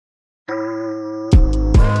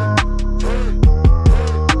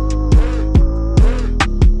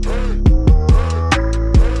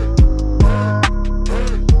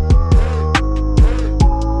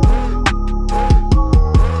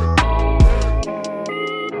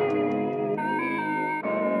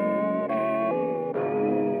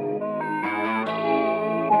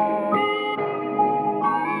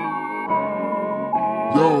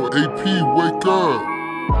AP, wake up.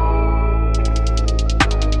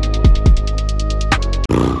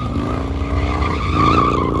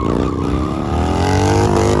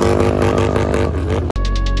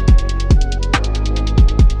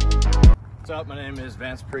 What's up? My name is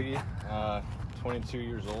Vance Prigge, 22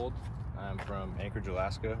 years old. I'm from Anchorage,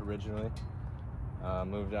 Alaska originally.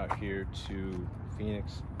 Moved out here to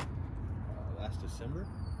Phoenix last December.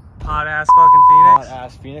 Hot ass fucking Phoenix. Hot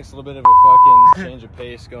ass Phoenix. A little bit of a fucking change of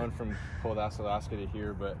pace going from cold ass Alaska to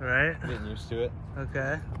here, but right, getting used to it.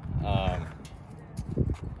 Okay.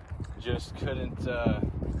 Just couldn't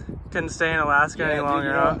stay in Alaska any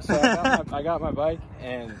longer. Huh? So I got my bike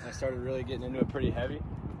and I started really getting into it pretty heavy,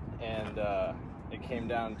 and it came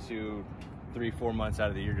down to 3-4 months out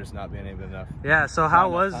of the year just not being able enough. Yeah. So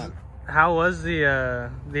how was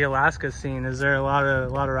the Alaska scene? Is there a lot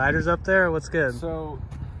of riders up there? What's good? So,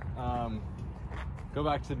 go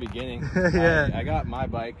back to the beginning. Yeah. I got my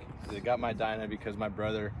bike. I got my Dyna because my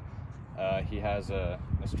brother, he has a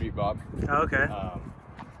street bob. Oh, okay.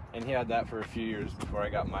 And he had that for a few years before I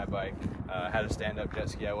got my bike. I had a stand-up jet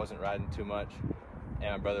ski. I wasn't riding too much,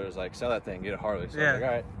 and my brother was like, "Sell that thing, get a Harley." So I was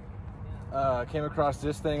like, "All right." Came across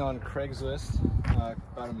this thing on Craigslist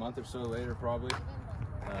about a month or so later, probably.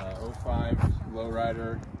 05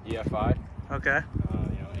 lowrider EFI. Okay.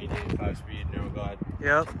 88 5-speed narrow glide.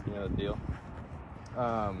 Yep. You know the deal.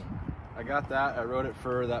 I got that. I rode it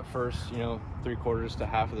for that first, 3/4 to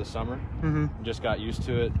half of the summer. Mm-hmm. Just got used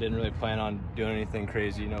to it. Didn't really plan on doing anything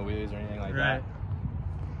crazy, no wheelies or anything like that.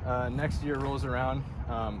 Next year rolls around.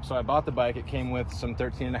 So I bought the bike. It came with some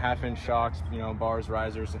 13.5-inch shocks, bars,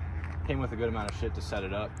 risers. It came with a good amount of shit to set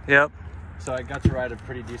it up. Yep. So I got to ride a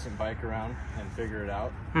pretty decent bike around and figure it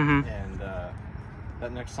out. Mm-hmm. And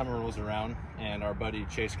that next summer rolls around, and our buddy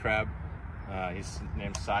Chase Crab, he's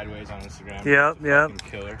named Sideways on Instagram. Yep.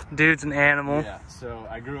 Killer. Dude's an animal. Yeah. So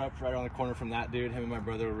I grew up right around the corner from that dude. Him and my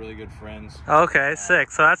brother were really good friends. Okay, sick.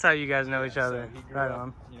 So that's how you guys know each other. So he grew right up,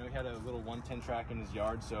 on. he had a little 110 track in his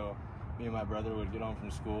yard. So me and my brother would get home from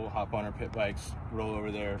school, hop on our pit bikes, roll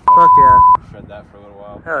over there. Fuck yeah. Shred that for a little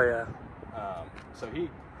while. Hell yeah. So he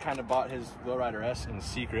kind of bought his Lowrider S in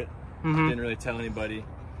secret. Mm-hmm. Didn't really tell anybody.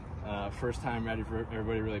 First time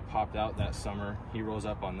everybody really popped out that summer. He rolls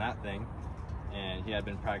up on that thing, and he had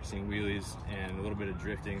been practicing wheelies and a little bit of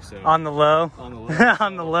drifting. So on the low. On the low.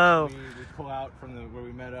 On the low. We pull out from where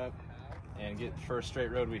we met up and get the first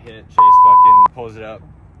straight road we hit. Chase fucking pulls it up,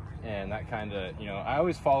 and that kind of I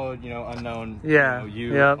always followed unknown. Yeah.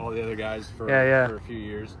 All the other guys for a few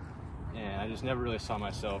years, and I just never really saw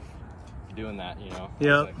myself doing that. I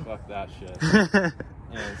was like, fuck that shit.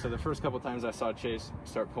 And so the first couple times I saw Chase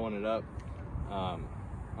start pulling it up, I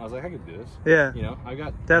was like, I could do this. Yeah. I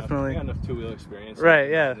got definitely enough two-wheel experience. Right.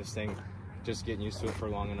 Yeah. This thing, just getting used to it for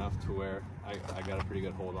long enough to where I got a pretty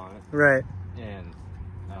good hold on it. Right. And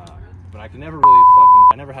but I could never really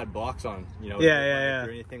I never had blocks on, or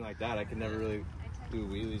anything like that. I could never really do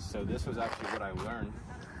wheelies. So this was actually what I learned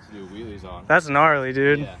to do wheelies on. That's gnarly,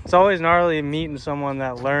 dude. Yeah. It's always gnarly meeting someone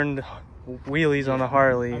that learned wheelies on a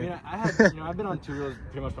Harley. I mean, I had, I've been on two wheels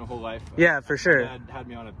pretty much my whole life. Yeah, for sure. My dad had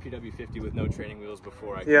me on a PW50 with no training wheels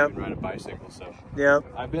before I could Yep. even ride a bicycle. So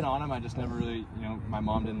I've been on them. I just never really, my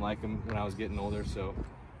mom didn't like them when I was getting older, so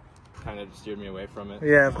kind of steered me away from it.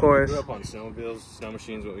 Yeah, of course. We grew up on snowmobiles, snow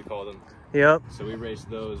machines, what we call them. Yep. So we raced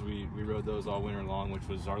those. We rode those all winter long, which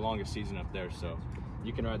was our longest season up there. So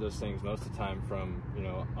you can ride those things most of the time from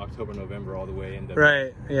October, November all the way into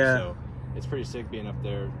right. Yeah. So it's pretty sick being up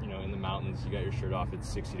there, in the mountains. You got your shirt off, it's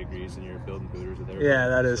 60 degrees, and you're building booters with everything. Yeah,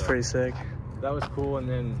 that is pretty sick. That was cool. And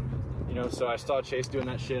then, so I saw Chase doing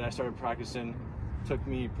that shit. I started practicing. Took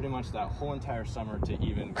me pretty much that whole entire summer to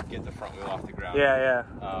even get the front wheel off the ground. Yeah.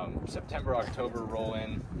 September, October roll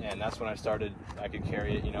in, and that's when I started. I could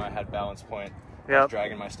carry it. I had balance point. Yep. I was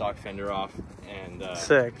dragging my stock fender off, and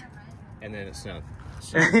sick. And then it snowed.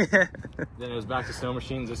 So then it was back to snow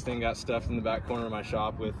machines. This thing got stuffed in the back corner of my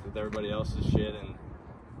shop with everybody else's shit, and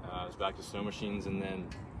I was back to snow machines. And then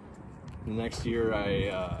the next year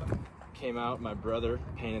I came out. My brother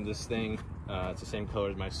painted this thing. It's the same color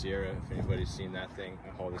as my Sierra. If anybody's seen that thing, I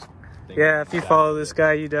haul this thing. Yeah, if you follow this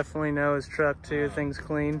guy, you definitely know his truck too. Thing's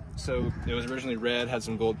clean. So it was originally red, had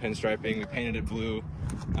some gold pinstriping. We painted it blue.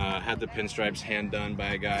 Had the pinstripes hand done by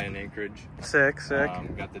a guy in Anchorage. Sick.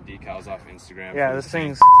 Got the decals off Instagram. Yeah, this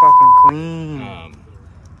thing's fucking clean.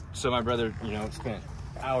 So my brother, spent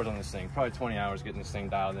hours on this thing, probably 20 hours getting this thing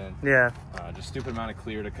dialed in. Yeah. Just stupid amount of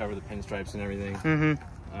clear to cover the pinstripes and everything.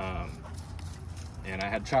 Mm-hmm. And I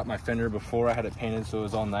had chopped my fender before I had it painted, so it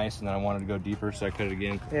was all nice, and then I wanted to go deeper, so I cut it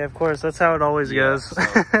again. Yeah, of course, that's how it always goes. So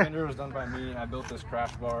fender was done by me. I built this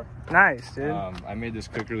crash bar. Nice, dude. I made this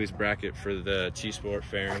quick release bracket for the T-Sport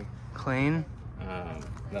fairing. Clean.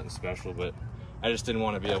 Nothing special, but I just didn't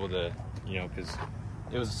want to be able to, you know, because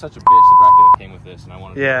it was such a bitch, the bracket that came with this, and I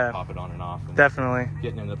wanted to pop it on and off. And definitely.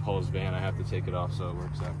 Getting into Paul's van, I have to take it off, so it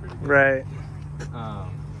works out pretty good. Right.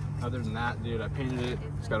 Other than that, dude, I painted it.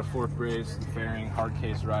 It's got a 4th brace, the fairing, hard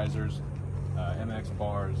case risers, MX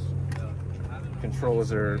bars.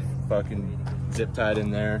 Controls are fucking zip tied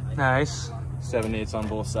in there. Nice. 7/8 on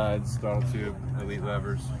both sides, throttle tube, elite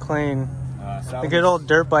levers. Clean. The good old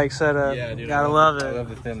dirt bike setup. Yeah, dude. Gotta love it. I love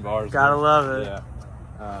the thin bars. Gotta love it.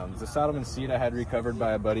 Yeah. The Saddleman seat I had recovered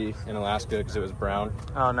by a buddy in Alaska because it was brown.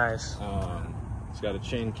 Oh, nice. It's got a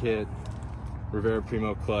chain kit, Rivera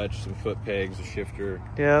Primo clutch, some foot pegs, a shifter.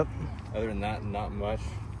 Yep. Other than that, not much.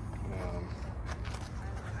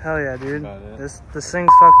 Hell yeah, dude. This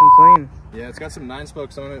thing's fucking clean. Yeah, it's got some 9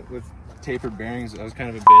 spokes on it with tapered bearings. That was kind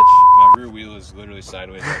of a bitch. My rear wheel is literally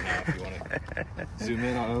sideways right now if you want to zoom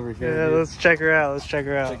in on over here. Yeah, dude. let's check her out. Let's check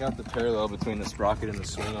her out. Check out the parallel between the sprocket and the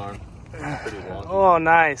swing arm. Pretty wonky. Oh,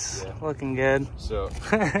 nice. Yeah. Looking good. So,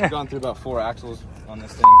 I've gone through about 4 axles on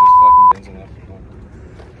this thing, just fucking benzing up.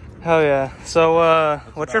 Hell yeah. So,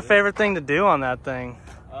 what's your favorite thing to do on that thing?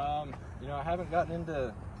 You know, I haven't gotten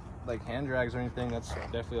into like hand drags or anything. That's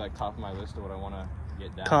definitely like top of my list of what I want to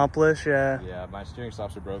get down. Accomplish, yeah. Yeah, my steering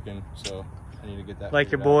stops are broken, so I need to get that.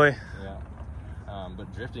 Like your boy. Out. Yeah.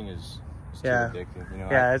 But drifting is too addictive. You know.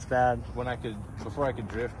 Yeah, it's bad. Before I could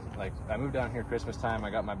drift, like I moved down here Christmas time.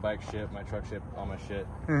 I got my bike shipped, my truck shipped, all my shit.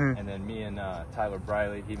 And then me and Tyler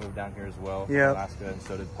Briley, he moved down here as well from Alaska, and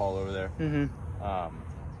so did Paul over there.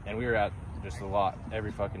 And we were at just a lot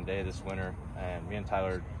every fucking day this winter, and me and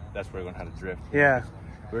Tyler, that's where we learned how to drift. Yeah.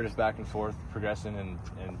 We were just back and forth, progressing and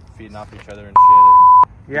feeding off each other and shit.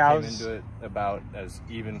 And yeah, we came into it about as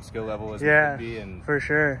even skill level as we could be, and for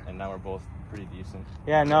sure. And now we're both pretty decent.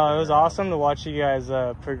 Yeah, no, it was awesome to watch you guys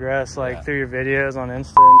progress, like through your videos on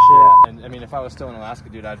Insta and shit. Yeah, and I mean, if I was still in Alaska,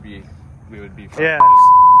 dude, we would be just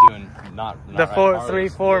doing not the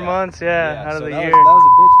 3-4 months, out of the year. That was a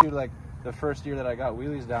bitch, dude. Like the first year that I got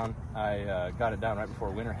wheelies down, I got it down right before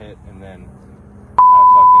winter hit, and then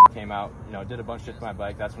I fucking came out, you know, did a bunch of shit to my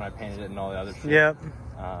bike. That's when I painted it and all the other shit. Yep.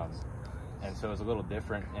 And so it was a little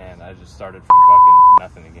different, and I just started from fucking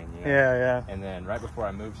nothing again, you know? Yeah. And then right before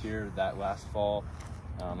I moved here that last fall,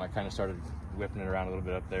 I kind of started whipping it around a little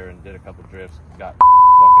bit up there and did a couple drifts, got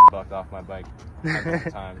fucking bucked off my bike a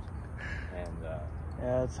couple times. And yeah,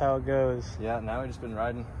 that's how it goes. Yeah, now we've just been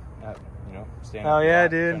riding, you know, staying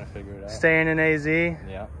dude. trying to figure it out. Staying in AZ,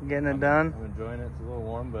 getting it done. I'm enjoying it. It's a little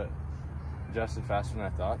warm, but adjusted faster than I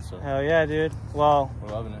thought, so. Hell yeah, dude. Well, we're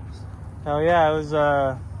loving it. Hell yeah, it was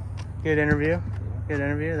a good interview. Good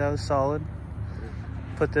interview. That was solid.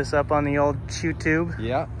 Put this up on the old YouTube.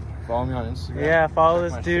 Yeah. Follow me on Instagram. Yeah, follow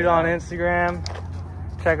this dude on Instagram.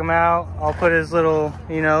 Check him out. I'll put his little,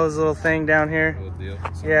 you know, his little thing down here. Little deal.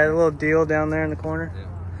 Yeah, the little deal down there in the corner.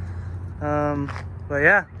 Yeah. But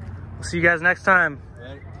yeah, we'll see you guys next time.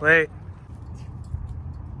 Late.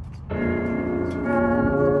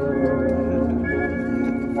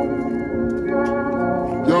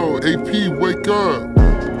 Yo, AP, wake up.